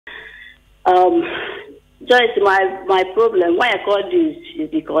Um, Joyce, my problem, why I called you is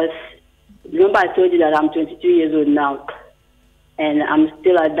because, remember I told you that I'm 22 years old now, and I'm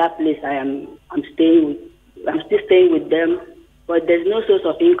still at that place. I'm still staying with them, but there's no source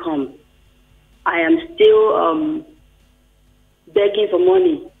of income. I am still begging for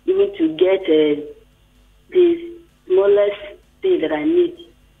money, even to get the smallest thing that I need.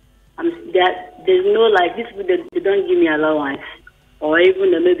 There's no, like, these people, they don't give me allowance. Or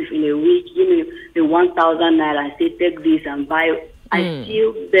even maybe in a week, give me the 1,000 naira and say, take this and buy. I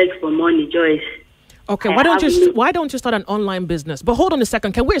still beg for money, Joyce. Okay, why don't you start an online business? But hold on a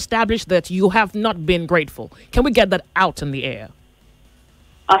second. Can we establish that you have not been grateful? Can we get that out in the air?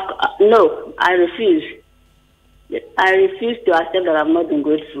 No, I refuse. I refuse to accept that I've not been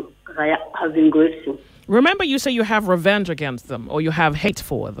grateful, because I have been grateful. Remember, you say you have revenge against them, or you have hate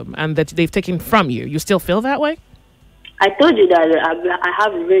for them, and that they've taken from you. You still feel that way? I told you that I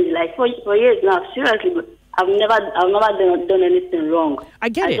have revenge, like for years now. Seriously, but I've never done anything wrong. I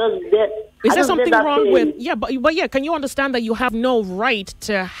get it. Is there something wrong with? Yeah, but yeah, can you understand that you have no right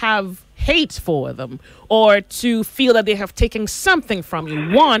to have hate for them or to feel that they have taken something from you?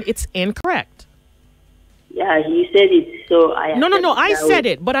 One, it's incorrect. Yeah, you said it, so I... No, I said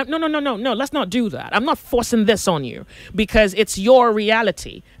it, but no, let's not do that. I'm not forcing this on you because it's your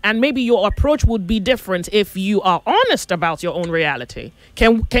reality, and maybe your approach would be different if you are honest about your own reality.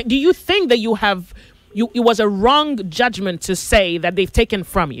 Do you think that it was a wrong judgment to say that they've taken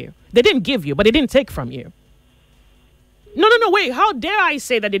from you? They didn't give you, but they didn't take from you. No, wait, how dare I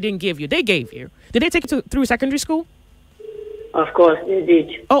say that they didn't give you? They gave you. Did they take you through secondary school? Of course, they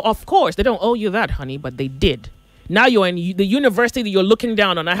did. Oh, of course. They don't owe you that, honey, but they did. Now you're in the university that you're looking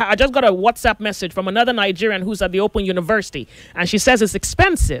down on. I just got a WhatsApp message from another Nigerian who's at the Open University, and she says it's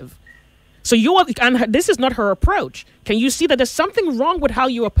expensive. So and this is not her approach. Can you see that there's something wrong with how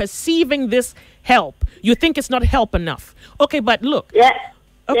you are perceiving this help? You think it's not help enough. Okay, but look. Yeah.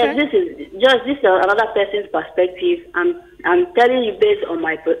 Okay. Yeah, this is another person's perspective. I'm telling you based on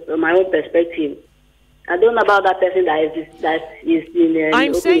my own perspective. I don't know about that person that is in the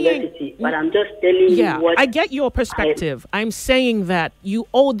Open University, but I'm just telling you what... Yeah, I get your perspective. I'm saying that you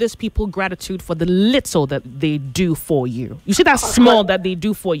owe these people gratitude for the little that they do for you. You see that small that they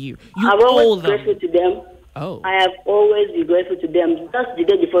do for you. I've always been grateful to them. Oh. I have always been grateful to them. Just the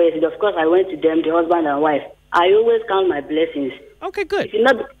day before yesterday, of course, I went to them, the husband and wife. I always count my blessings. Okay, good.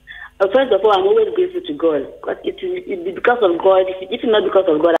 First of all, I'm always grateful to God. Because it's because of God. If it's not because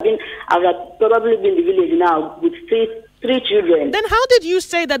of God, I've probably been in the village now with three children. Then how did you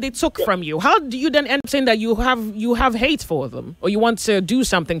say that they took from you? How do you then end up saying that you have hate for them, or you want to do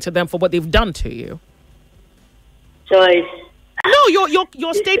something to them for what they've done to you? Joyce. No,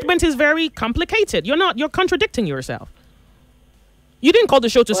 your statement is very complicated. You're contradicting yourself. You didn't call the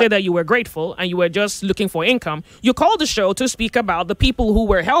show to say that you were grateful and you were just looking for income. You called the show to speak about the people who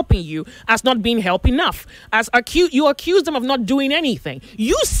were helping you as not being help enough. You accused them of not doing anything.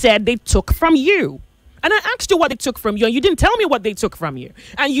 You said they took from you. And I asked you what they took from you, and you didn't tell me what they took from you.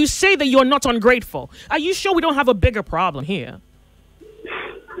 And you say that you're not ungrateful. Are you sure we don't have a bigger problem here?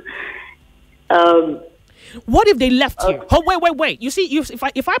 What if they left you? Oh, wait. You see,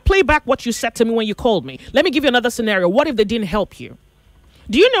 if I play back what you said to me when you called me, let me give you another scenario. What if they didn't help you?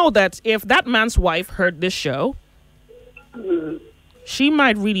 Do you know that if that man's wife heard this show, she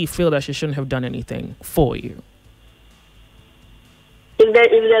might really feel that she shouldn't have done anything for you? If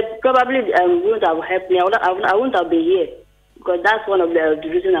they probably wouldn't have helped me, I wouldn't have been here. Because that's one of the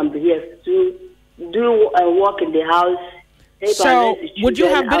reasons I'm here, to do work in the house. So, would you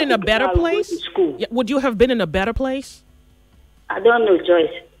have been in a better place? Yeah, would you have been in a better place? I don't know, Joyce.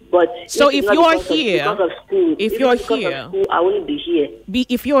 But so if you're here, if you're here, I wouldn't be here.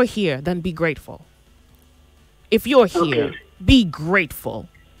 If you're here, then be grateful. If you're here, be grateful.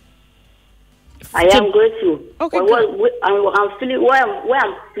 I am grateful. Okay, I'm feeling where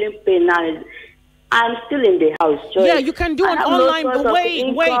I'm feeling pain now is I'm still in the house. Joyce. Yeah, you can do an online. But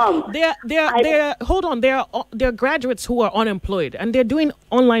wait. Hold on. There are graduates who are unemployed and they're doing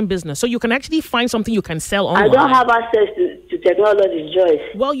online business. So you can actually find something you can sell online. I don't have access to technology, Joyce.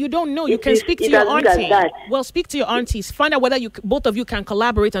 Well, you don't know. You can speak to your auntie. Well, speak to your aunties. Find out whether both of you can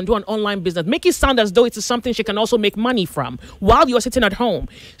collaborate and do an online business. Make it sound as though it's something she can also make money from while you're sitting at home.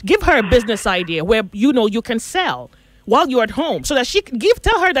 Give her a business idea where you can sell while you're at home, so that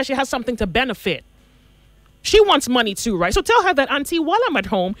tell her that she has something to benefit. She wants money too, right? So tell her that, auntie, while I'm at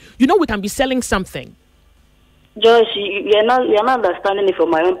home, we can be selling something. Joyce, you're not understanding it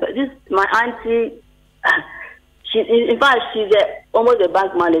from my own. My auntie, in fact, she's almost a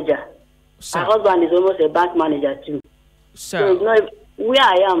bank manager. Her husband is almost a bank manager too. So where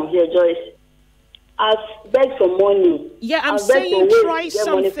I am here, Joyce, I've begged for money. Yeah, I'm I've saying begged for try ways to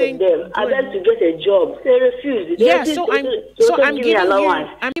get money something. from them. I begged to get a job. They refused. They Yeah, refused so to I'm give me giving allowance.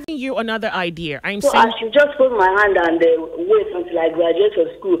 I'm giving you another idea. I'm So saying I should just put my hand and wait until I graduate from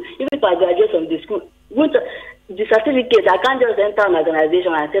school. Even if I graduate from the school, the certificate, I can't just enter an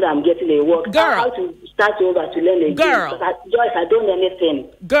organization and say that I'm getting a work. Girl. I have to start over to learn again. Girl. Joyce, I don't know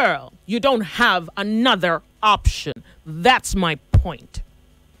anything. girl, you don't have another option. That's my point.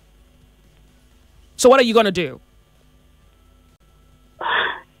 So what are you going to do?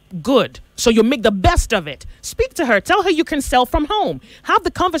 Good. So you make the best of it. Speak to her. Tell her you can sell from home. Have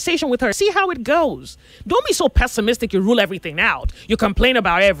the conversation with her. See how it goes. Don't be so pessimistic you rule everything out. You complain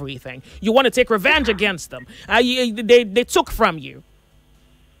about everything. You want to take revenge against them. They took from you.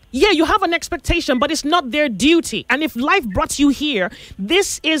 Yeah, you have an expectation, but it's not their duty. And if life brought you here,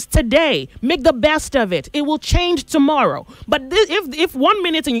 this is today. Make the best of it. It will change tomorrow. But if 1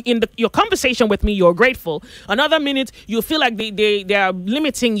 minute in your conversation with me, you're grateful, another minute you feel like they are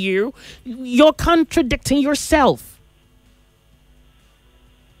limiting you, you're contradicting yourself.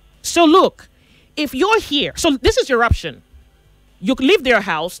 So look, if you're here, so this is your option. You leave their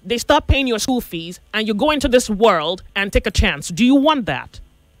house, they stop paying your school fees, and you go into this world and take a chance. Do you want that?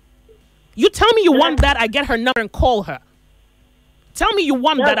 You tell me you want that, I get her number and call her. Tell me you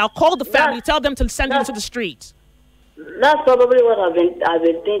want that, I'll call the family, tell them to send you into the streets. That's probably what I've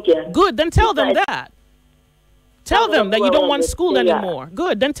been thinking. Good, then tell them that. Tell them that you don't want school anymore.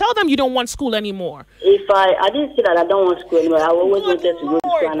 Good, then tell them you don't want school anymore. If I didn't say that I don't want school anymore, I always wanted to go to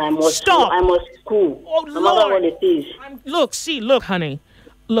school and I must school. Oh, no matter what it is. Look, honey.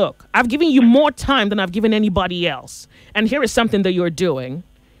 Look, I've given you more time than I've given anybody else. And here is something that you're doing.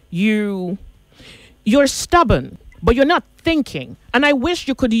 You're stubborn, but you're not thinking. And I wish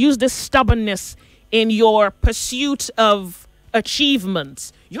you could use this stubbornness in your pursuit of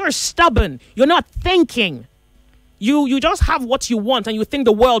achievements. You're stubborn. You're not thinking. You just have what you want and you think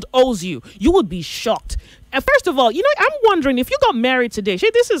the world owes you. You would be shocked. And first of all, I'm wondering if you got married today,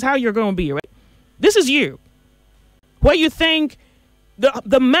 this is how you're going to be, right? This is you. Where you think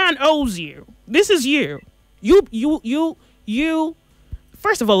the man owes you. This is you. You.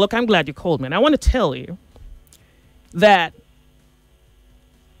 First of all, look, I'm glad you called me. And I want to tell you that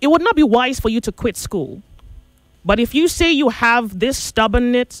it would not be wise for you to quit school. But if you say you have this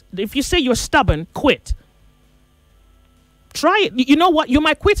stubbornness, if you say you're stubborn, quit. Try it. You know what? You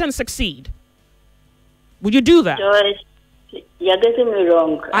might quit and succeed. Would you do that? Joyce, you're getting me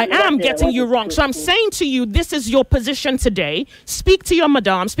wrong. I am getting you wrong. So I'm saying to you, this is your position today. Speak to your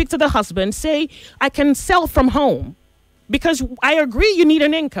madam, speak to the husband, say, I can sell from home. Because I agree you need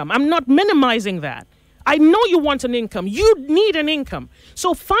an income. I'm not minimizing that. I know you want an income. You need an income.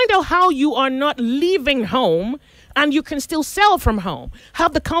 So find out how you are not leaving home and you can still sell from home.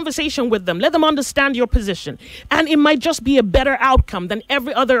 Have the conversation with them. Let them understand your position. And it might just be a better outcome than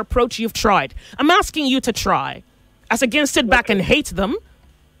every other approach you've tried. I'm asking you to try. As against sit back and hate them.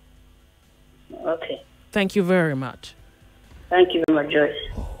 Okay. Thank you very much. Thank you very much,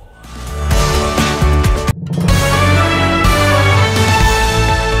 Joyce.